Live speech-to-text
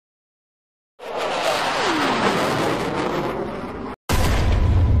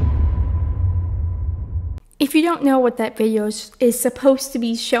if you don't know what that video is supposed to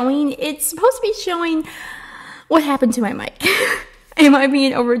be showing, it's supposed to be showing what happened to my mic. Am I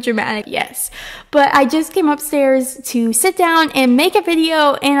being over dramatic? Yes. But I just came upstairs to sit down and make a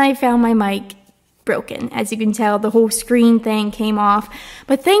video, and I found my mic broken. As you can tell, the whole screen thing came off.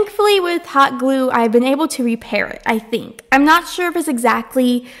 But thankfully, with hot glue, I've been able to repair it, I think. I'm not sure if it's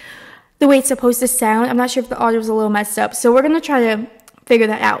exactly the way it's supposed to sound. I'm not sure if the audio is a little messed up. So we're going to try to figure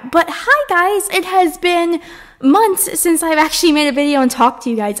that out. But hi guys, it has been months since I've actually made a video and talked to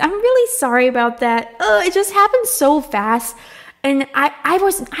you guys. I'm really sorry about that. It just happened so fast. And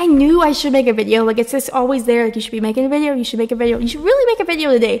I knew I should make a video. Like, it's just always there. Like, you should be making a video. You should make a video. You should really make a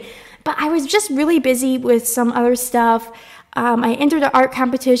video today. But I was just really busy with some other stuff. I entered an art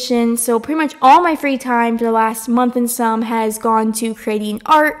competition. So pretty much all my free time for the last month and some has gone to creating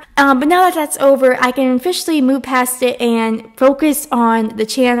art. But now that that's over, I can officially move past it and focus on the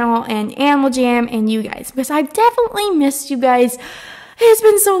channel and Animal Jam and you guys. Because I've definitely missed you guys. It's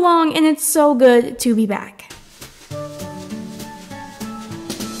been so long and it's so good to be back.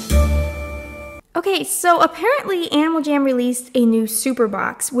 Okay, so apparently Animal Jam released a new super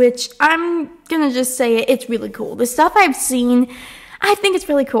box, which I'm gonna just say it's really cool. The stuff I've seen, I think it's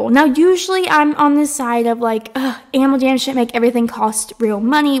really cool. Now, usually I'm on this side of like, Animal Jam shouldn't make everything cost real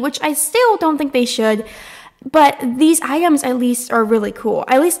money, which I still don't think they should. But these items at least are really cool.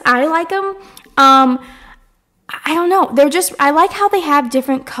 At least I like them. I don't know. I like how they have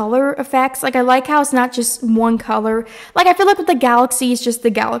different color effects. Like, I like how it's not just one color. Like, I feel like with the galaxy, it's just the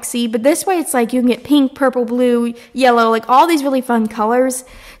galaxy. But this way, it's like you can get pink, purple, blue, yellow, like all these really fun colors.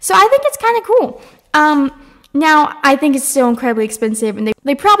 So I think it's kind of cool. Now, I think it's still incredibly expensive. And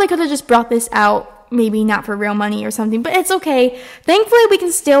they probably could have just brought this out, maybe not for real money or something. But it's okay. Thankfully, we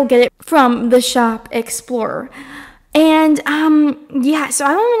can still get it from the shop Explorer. And, yeah, so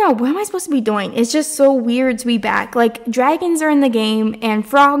I don't even know, what am I supposed to be doing? It's just so weird to be back. Like, dragons are in the game, and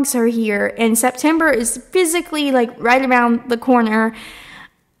frogs are here, and September is physically, like, right around the corner.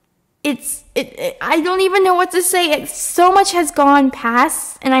 I don't even know what to say. So much has gone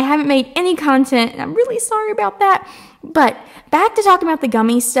past, and I haven't made any content, and I'm really sorry about that. But, back to talking about the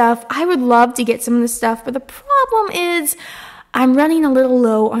gummy stuff, I would love to get some of the stuff, but the problem is, I'm running a little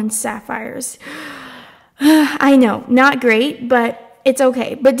low on sapphires. I know, not great, but it's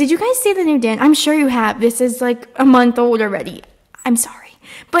okay. But did you guys see the new den? I'm sure you have. This is like a month old already. I'm sorry.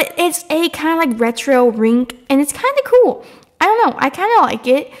 But it's a kind of like retro rink, and it's kind of cool. I don't know. I kind of like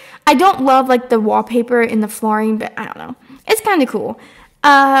it. I don't love like the wallpaper and the flooring, but I don't know. It's kind of cool.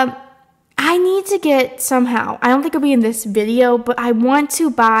 I need to get somehow, I don't think it'll be in this video, but I want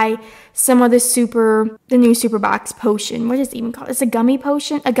to buy some of the new super box potion. What is it even called? It's a gummy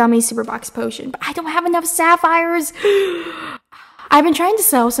potion? A gummy super box potion. But I don't have enough sapphires. I've been trying to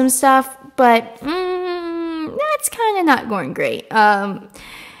sell some stuff, but that's kind of not going great.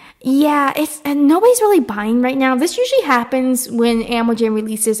 Yeah, and nobody's really buying right now. This usually happens when Animal Jam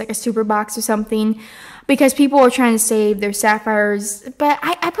releases like a super box or something, because people are trying to save their sapphires. But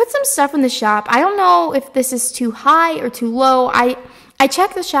I put some stuff in the shop. I don't know if this is too high or too low. I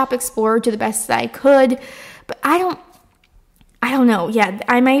checked the shop Explorer to the best that I could, but I don't know. Yeah,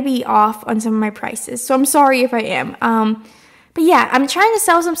 I may be off on some of my prices, so I'm sorry if I am. But yeah, I'm trying to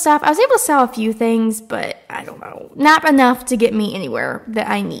sell some stuff. I was able to sell a few things, but I don't know. Not enough to get me anywhere that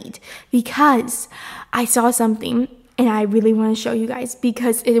I need, because I saw something and I really want to show you guys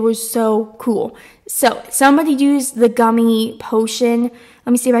because it was so cool. So somebody used the gummy potion.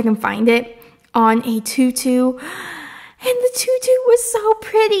 Let me see if I can find it on a tutu. And the tutu was so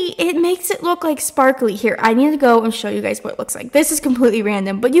pretty. It makes it look like sparkly. Here, I need to go and show you guys what it looks like. This is completely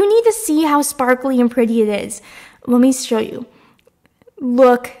random, but you need to see how sparkly and pretty it is. Let me show you.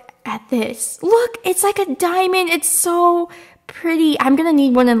 Look at this. Look, it's like a diamond. It's so pretty. I'm gonna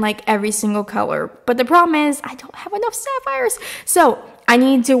need one in like every single color, but the problem is I don't have enough sapphires. So I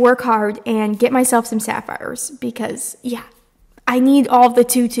need to work hard and get myself some sapphires because, yeah, I need all of the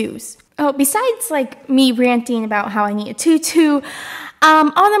tutus. Oh, besides like me ranting about how I need a tutu,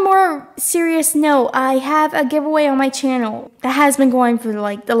 on a more serious note, I have a giveaway on my channel that has been going for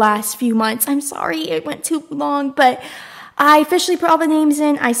like the last few months. I'm sorry it went too long, but I officially put all the names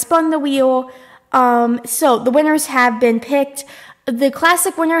in. I spun the wheel. So the winners have been picked. The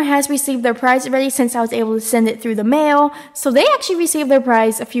classic winner has received their prize already since I was able to send it through the mail. So they actually received their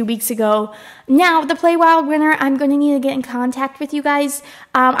prize a few weeks ago. Now, the Play Wild winner, I'm going to need to get in contact with you guys.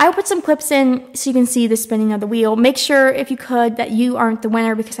 I'll put some clips in so you can see the spinning of the wheel. Make sure, if you could, that you aren't the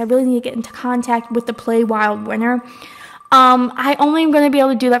winner because I really need to get into contact with the Play Wild winner. I only am going to be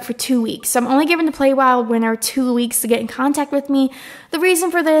able to do that for 2 weeks. So I'm only giving the Play Wild winner 2 weeks to get in contact with me. The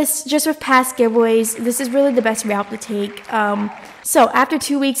reason for this, just with past giveaways, this is really the best route to take. So after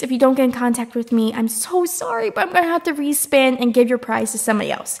 2 weeks, if you don't get in contact with me, I'm so sorry, but I'm going to have to respin and give your prize to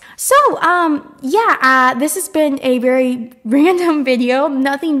somebody else. So, this has been a very random video.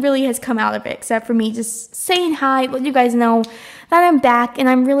 Nothing really has come out of it except for me just saying hi, let you guys know that I'm back, and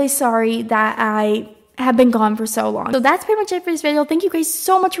I'm really sorry that I have been gone for so long. So that's pretty much it for this video. Thank you guys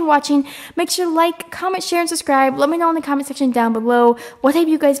so much for watching. Make sure to like, comment, share, and subscribe. Let me know in the comment section down below what have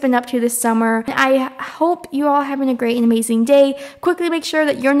you guys been up to this summer. I hope you all having a great and amazing day. Quickly make sure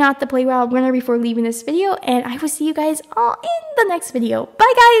that you're not the Play Wild winner before leaving this video, and I will see you guys all in the next video.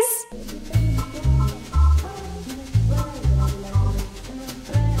 Bye guys!